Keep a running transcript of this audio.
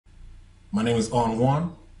My name is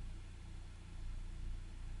On1.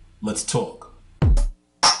 Let's talk.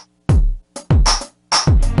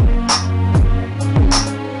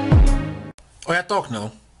 Oh yeah, talk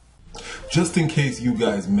now. Just in case you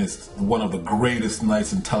guys missed one of the greatest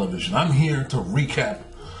nights in television, I'm here to recap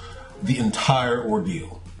the entire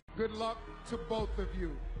ordeal. Good luck to both of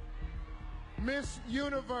you. Miss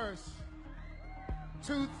Universe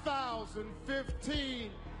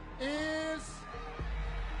 2015 is...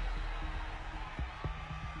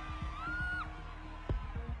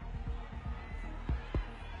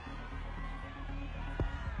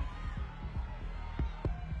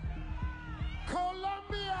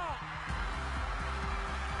 Colombia!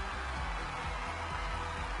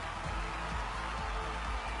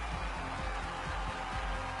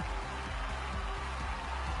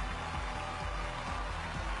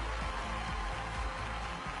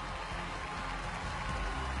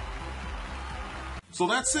 So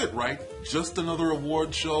that's it, right? Just another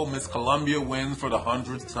award show. Miss Colombia wins for the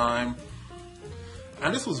 100th time.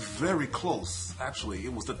 And this was very close, actually.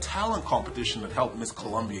 It was the talent competition that helped Miss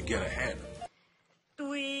Colombia get ahead.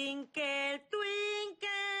 Twinkle, twinkle,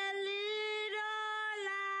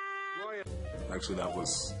 little light. Actually, that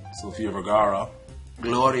was Sofia Vergara,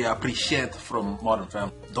 Gloria Prichet from Modern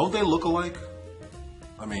Family. Don't they look alike?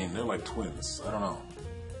 I mean, they're like twins. I don't know.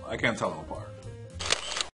 I can't tell them apart.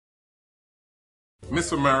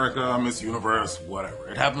 Miss America, Miss Universe, whatever.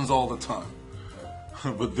 It happens all the time.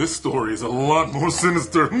 But this story is a lot more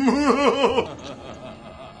sinister.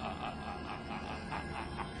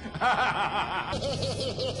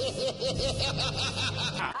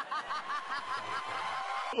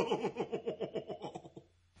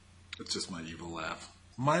 It's just my evil laugh.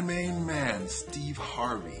 My main man, Steve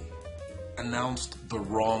Harvey, announced the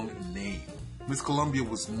wrong name. Miss Colombia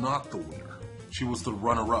was not the winner. She was the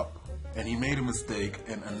runner-up. And he made a mistake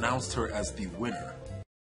and announced her as the winner.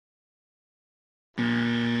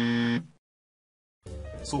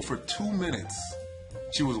 So for 2 minutes,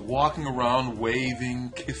 she was walking around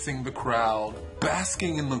waving, kissing the crowd,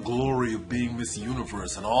 basking in the glory of being Miss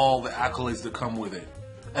Universe and all the accolades that come with it.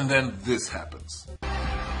 And then this happens.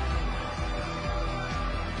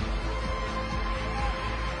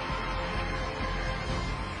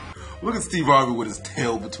 Look at Steve Harvey with his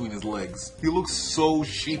tail between his legs. He looks so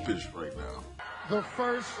sheepish right now. The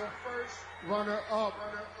first runner-up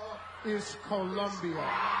is Colombia.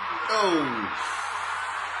 Oh.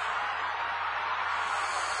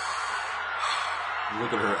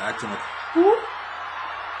 Look at her acting like, who?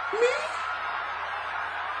 Me?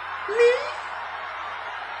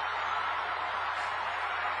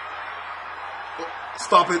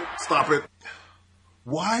 Stop it, stop it.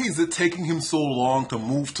 Why is it taking him so long to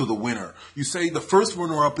move to the winner? You say the first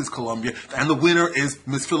runner-up is Colombia and the winner is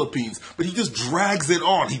Miss Philippines, but he just drags it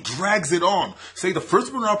on. He drags it on. Say the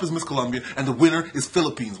first runner-up is Miss Colombia and the winner is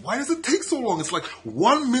Philippines. Why does it take so long? It's like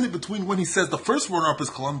 1 minute between when he says the first runner-up is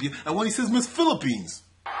Colombia and when he says Miss Philippines.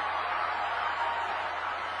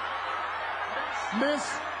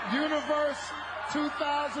 Miss Universe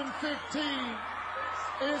 2015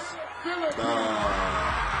 is Philippines.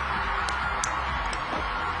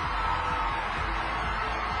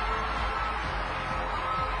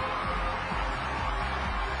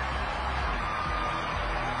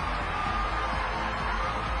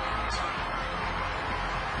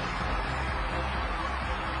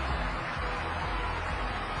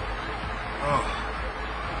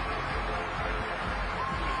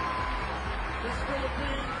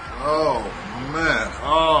 Oh, man.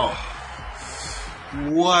 Oh.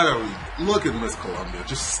 What are we... Look at Miss Colombia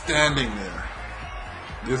just standing there.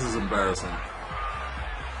 This is embarrassing.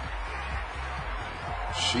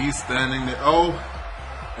 She's standing there. Oh,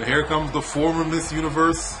 and here comes the former Miss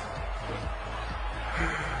Universe.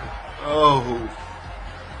 Oh.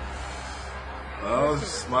 Oh,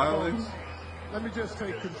 smiling. Let me just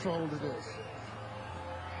take control of this.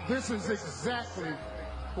 This is exactly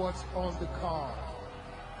what's on the card.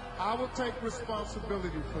 I will take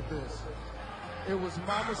responsibility for this. It was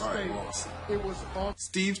my mistake. It was on.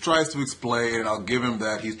 Steve tries to explain, and I'll give him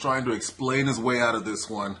that. He's trying to explain his way out of this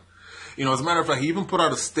one. You know, as a matter of fact, he even put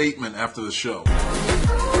out a statement after the show.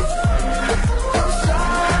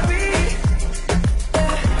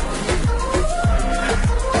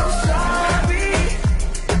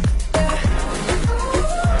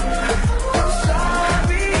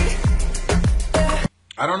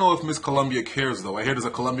 I don't know if Miss Colombia cares, though. I hear there's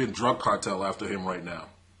a Colombian drug cartel after him right now.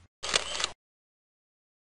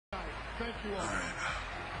 Thank you all. All right.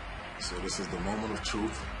 So this is the moment of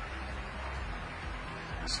truth.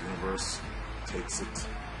 This universe takes it.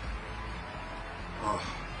 Oh.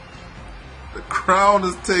 The crown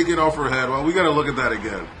is taken off her head. Well, we gotta look at that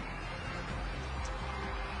again.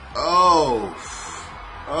 Oh,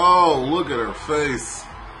 look at her face.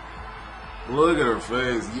 Look at her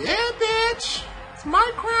face. Yeah, bitch. It's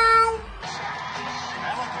my crown.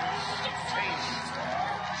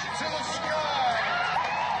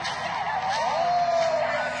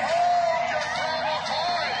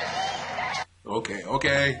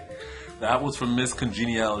 Okay. That was from Miss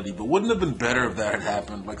Congeniality, but wouldn't it have been better if that had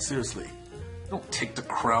happened? Like, seriously. You don't take the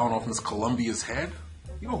crown off Miss Colombia's head.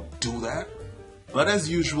 You don't do that. But as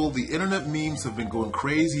usual, the internet memes have been going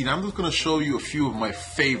crazy, and I'm just going to show you a few of my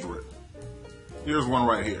favorite. Here's one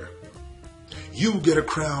right here. You get a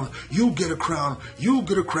crown, you get a crown, you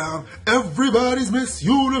get a crown, everybody's Miss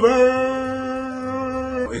Universe!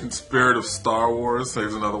 In spirit of Star Wars,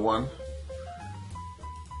 here's another one.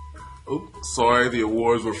 Oops, sorry, the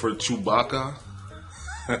awards were for Chewbacca.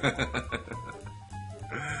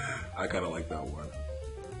 I kind of like that one.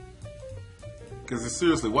 Because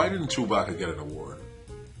seriously, why didn't Chewbacca get an award?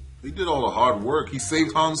 He did all the hard work. He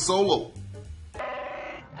saved Han Solo.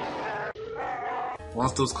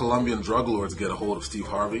 Once those Colombian drug lords get a hold of Steve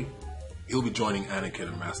Harvey, he'll be joining Anakin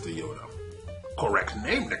and Master Yoda. Correct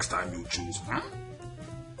name next time you choose, huh?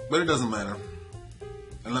 But it doesn't matter.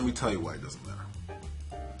 And let me tell you why it doesn't matter.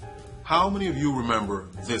 How many of you remember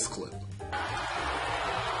this clip?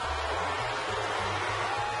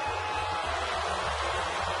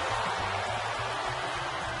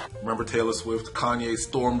 Remember Taylor Swift? Kanye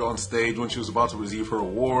stormed on stage when she was about to receive her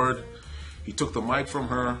award. He took the mic from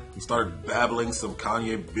her. He started babbling some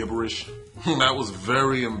Kanye gibberish. That was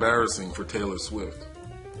very embarrassing for Taylor Swift.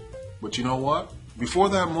 But you know what? Before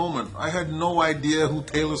that moment, I had no idea who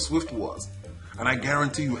Taylor Swift was. And I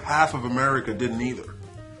guarantee you half of America didn't either.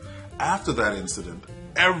 After that incident,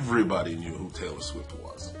 everybody knew who Taylor Swift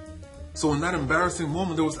was. So in that embarrassing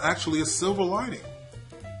moment, there was actually a silver lining.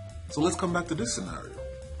 So let's come back to this scenario.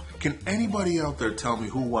 Can anybody out there tell me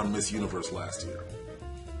who won Miss Universe last year?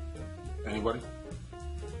 Anybody?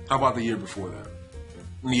 How about the year before that?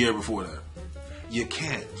 The year before that? You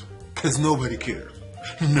can't, because nobody cares.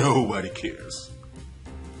 Nobody cares.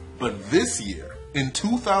 But this year, in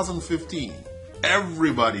 2015,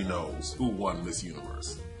 everybody knows who won Miss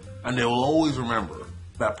Universe. And they will always remember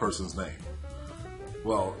that person's name.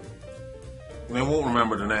 Well, they won't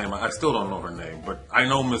remember the name. I still don't know her name, but I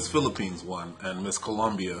know Miss Philippines won and Miss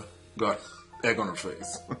Colombia got egg on her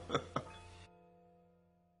face.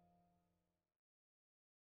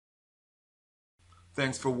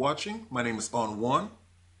 Thanks for watching. My name is On1.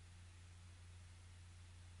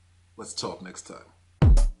 Let's talk next time.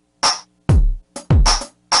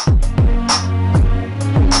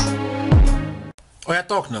 Oh yeah,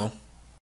 talk now.